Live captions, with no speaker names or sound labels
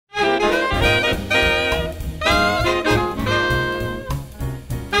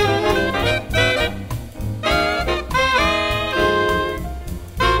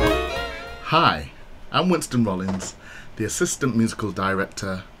I'm Winston Rollins, the Assistant Musical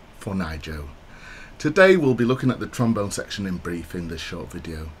Director for NYJO. Today we'll be looking at the trombone section in brief in this short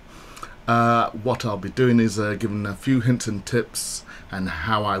video. What I'll be doing is giving a few hints and tips and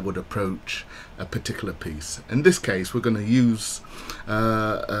how I would approach a particular piece. In this case we're going to use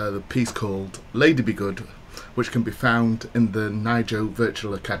the piece called Lady Be Good, which can be found in the NYJO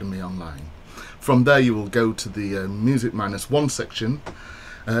Virtual Academy online. From there you will go to the Music Minus One section,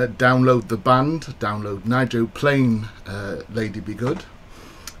 download the band, download NYJO playing Lady Be Good.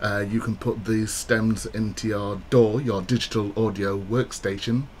 You can put these stems into your DAW, your digital audio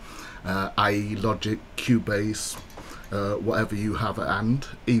workstation, i.e. Logic, Cubase, whatever you have at hand,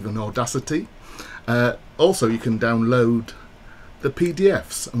 even Audacity. Also you can download the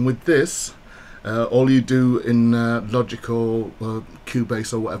PDFs, and with this all you do in Logic or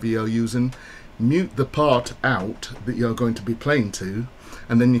Cubase or whatever you're using, mute the part out that you're going to be playing to,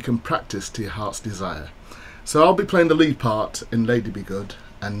 and then you can practice to your heart's desire. So I'll be playing the lead part in Lady Be Good,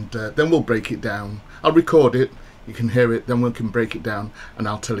 and then we'll break it down. I'll record it, you can hear it, then we can break it down, and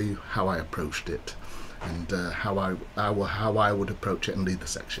I'll tell you how I approached it and how I would approach it and lead the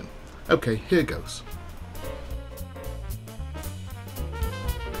section. Okay, here goes.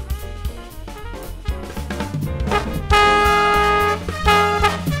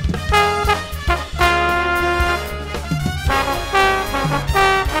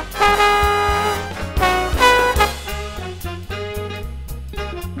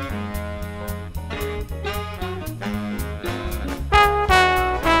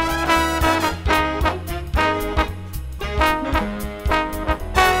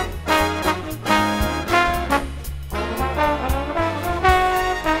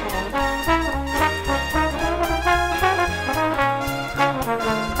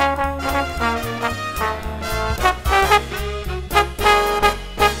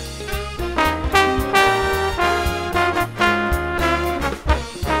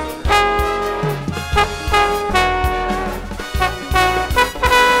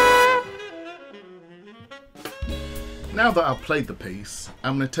 Now that I've played the piece,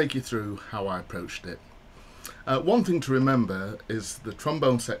 I'm going to take you through how I approached it. One thing to remember is the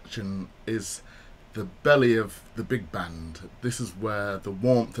trombone section is the belly of the big band. This is where the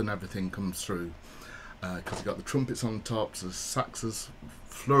warmth and everything comes through, because you've got the trumpets on top, so the saxes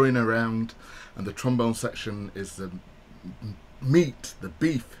flurrying around, and the trombone section is the meat, the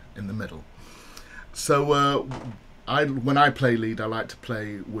beef in the middle. So when I play lead, I like to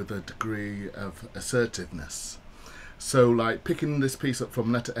play with a degree of assertiveness. So like picking this piece up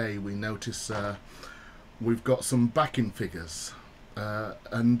from letter A, we notice we've got some backing figures,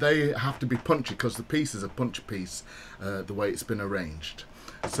 and they have to be punchy because the piece is a punch piece, the way it's been arranged.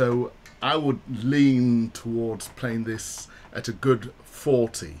 So I would lean towards playing this at a good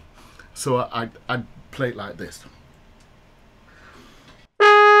 40. So I'd play it like this.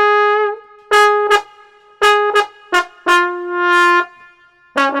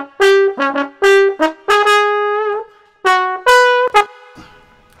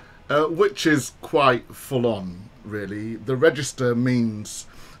 Which is quite full on, really. The register means,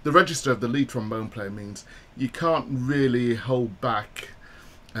 the register of the lead trombone player means you can't really hold back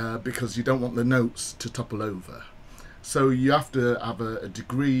because you don't want the notes to topple over. So you have to have a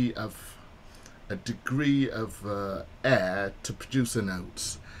degree of air to produce the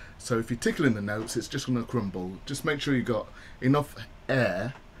notes. So if you're tickling the notes, it's just going to crumble. Just make sure you've got enough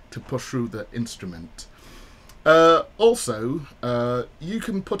air to push through the instrument. Also, you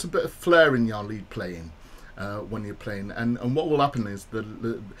can put a bit of flair in your lead playing when you're playing, and what will happen is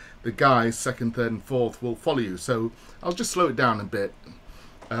the guys second, third and fourth will follow you. So I'll just slow it down a bit.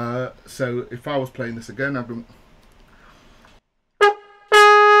 So if I was playing this again, I'd be...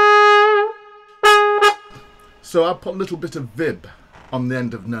 So I'll put a little bit of vib on the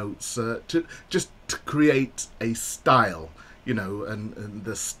end of notes just to create a style, you know, and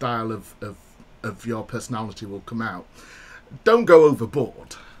the style of your personality will come out. Don't go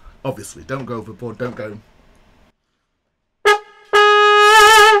overboard, obviously. Don't go overboard. Don't go,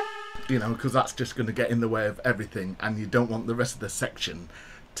 you know, because that's just going to get in the way of everything, and you don't want the rest of the section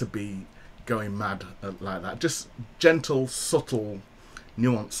to be going mad like that. Just gentle, subtle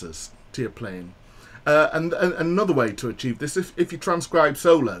nuances to your playing. And another way to achieve this, if you transcribe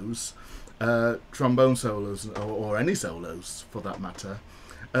solos, trombone solos, or any solos for that matter,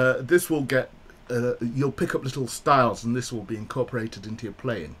 this will get you'll pick up little styles, and this will be incorporated into your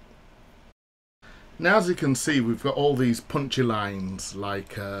playing. Now, as you can see, we've got all these punchy lines,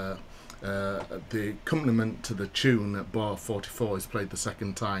 like the accompaniment to the tune at bar 44 is played the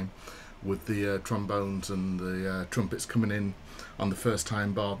second time, with the trombones and the trumpets coming in on the first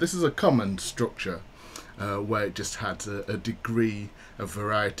time bar. This is a common structure. where it just had a degree of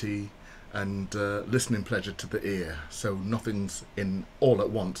variety and listening pleasure to the ear, so nothing's in all at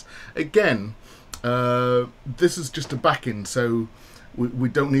once. Again, this is just a backing, so we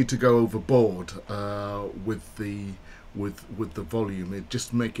don't need to go overboard with the volume. It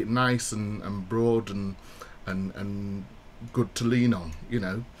just make it nice and broad and good to lean on, you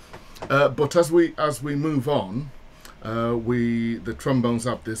know. But as we move on, the trombones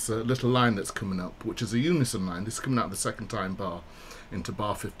have this little line that's coming up, which is a unison line. This is coming out of the second time bar into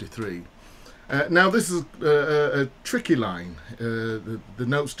bar 53. Now this is a tricky line. The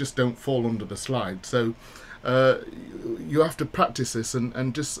notes just don't fall under the slide, so you have to practice this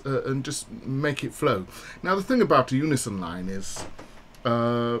and just make it flow. Now the thing about a unison line is,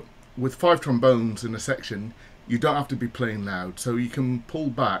 with 5 trombones in a section, you don't have to be playing loud, so you can pull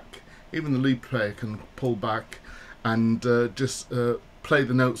back. Even the lead player can pull back and just play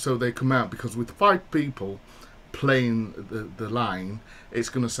the notes so they come out, because with 5 people playing the line, it's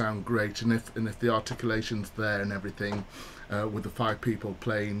going to sound great. And if the articulation's there and everything, with the 5 people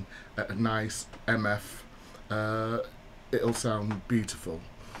playing at a nice MF, it'll sound beautiful.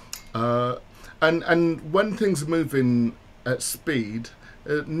 And when things are moving at speed,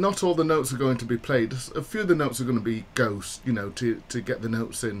 not all the notes are going to be played. A few of the notes are going to be ghost, you know, to get the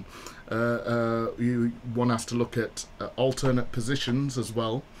notes in. One has to look at alternate positions as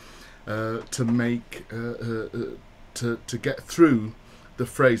well, to make to get through the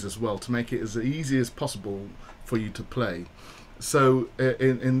phrase as well, to make it as easy as possible for you to play. So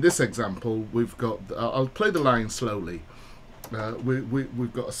in this example, we've got, I'll play the line slowly.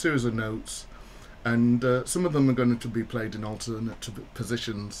 We've got a series of notes, and some of them are going to be played in alternate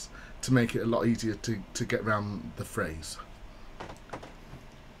positions to make it a lot easier to get around the phrase.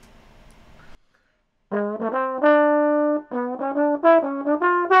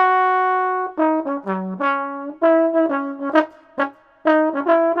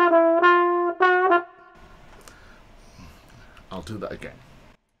 I'll do that again.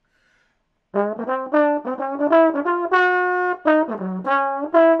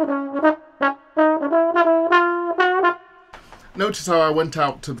 Notice how I went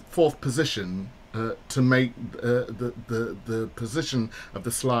out to the 4th position to make the position of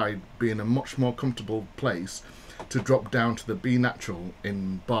the slide be in a much more comfortable place to drop down to the B natural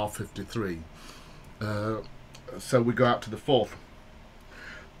in bar 53. So we go out to the 4th.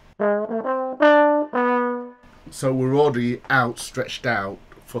 So we're already stretched out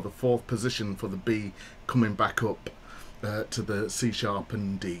for the 4th position for the B, coming back up to the C sharp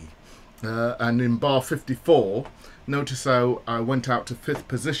and D. And in bar 54, notice how I went out to 5th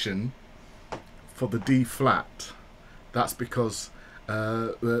position for the D flat. That's because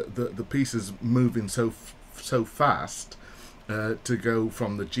the piece is moving so fast, to go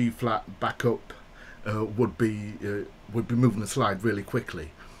from the G flat back up would be moving the slide really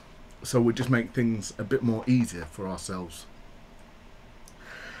quickly. So we just make things a bit more easier for ourselves.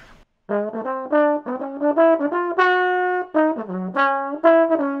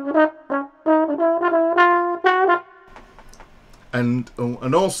 And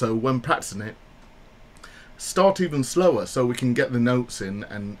also, when practicing it, start even slower so we can get the notes in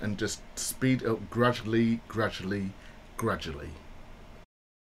and just speed up gradually.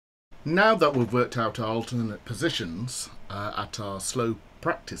 Now that we've worked out our alternate positions at our slow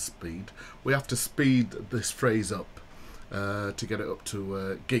practice speed, we have to speed this phrase up to get it up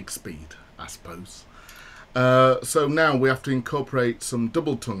to gig speed, I suppose. So now we have to incorporate some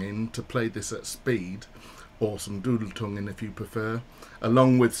double tonguing to play this at speed, or some doodle tonguing if you prefer,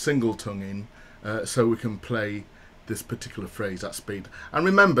 along with single tonguing, so we can play this particular phrase at speed. And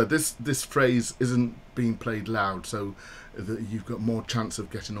remember, this phrase isn't being played loud, so that you've got more chance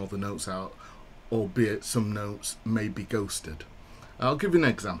of getting all the notes out, albeit some notes may be ghosted. I'll give you an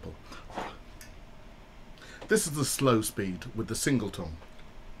example. This is the slow speed with the single tongue.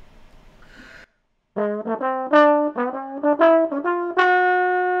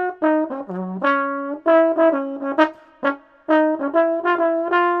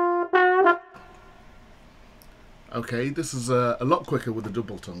 Okay, this is a lot quicker with the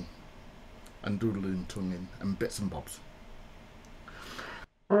double tongue and doodling tonguing and bits and bobs.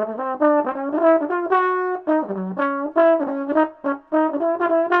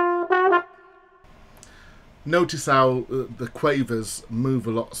 Notice how the quavers move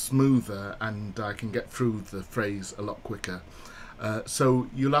a lot smoother, and I can get through the phrase a lot quicker. So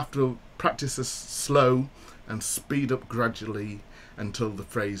you'll have to practice this slow and speed up gradually until the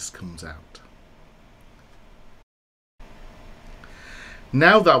phrase comes out.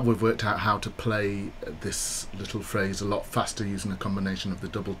 Now that we've worked out how to play this little phrase a lot faster using a combination of the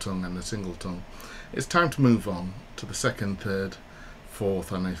double tongue and the single tongue, it's time to move on to the second, third,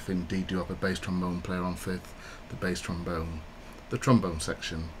 fourth, and if indeed you have a bass trombone player on fifth, the bass trombone, the trombone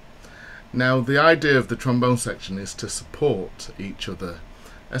section. Now the idea of the trombone section is to support each other,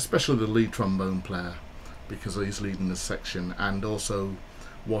 especially the lead trombone player, because he's leading the section, and also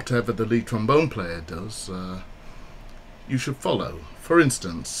whatever the lead trombone player does, you should follow. For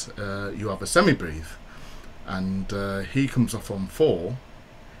instance, you have a semi-breathe and he comes off on 4,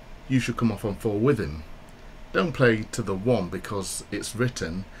 you should come off on 4 with him. Don't play to the 1 because it's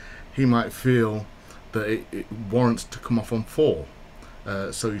written. He might feel that it warrants to come off on 4,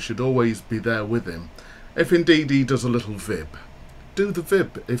 so you should always be there with him. If indeed he does a little vib, do the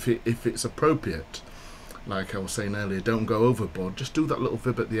vib if it's appropriate. Like I was saying earlier, don't go overboard, just do that little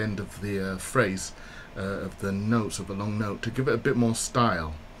vib at the end of the phrase, of the notes, of a long note, to give it a bit more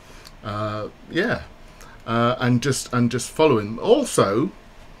style. And just following. Also,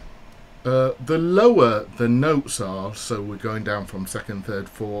 the lower the notes are, so we're going down from second, third,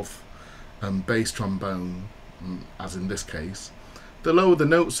 fourth, bass trombone, as in this case, the lower the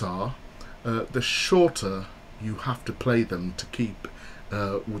notes are, the shorter you have to play them to keep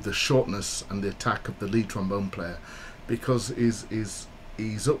with the shortness and the attack of the lead trombone player, because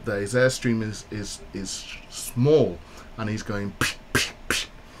he's up there, his airstream is small and he's going psh, psh, psh,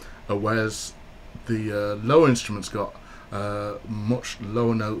 whereas the lower instruments got much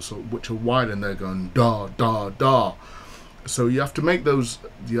lower notes which are wide and they're going da da da. So you have to make those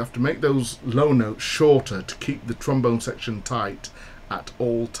low notes shorter to keep the trombone section tight at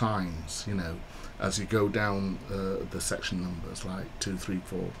all times, you know, as you go down the section numbers like 2, 3,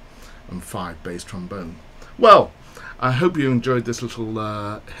 4 and 5 bass trombone. Well, I hope you enjoyed this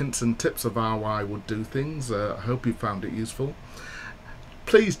little hints and tips of how I would do things. I hope you found it useful.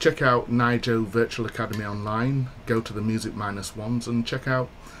 Please check out NYJO Virtual Academy online, go to the Music Minus Ones and check out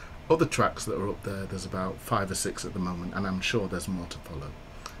other tracks that are up there. There's about 5 or 6 at the moment, and I'm sure there's more to follow.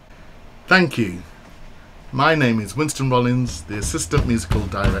 Thank you. My name is Winston Rollins, the Assistant Musical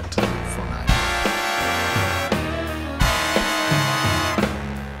Director for NYJO.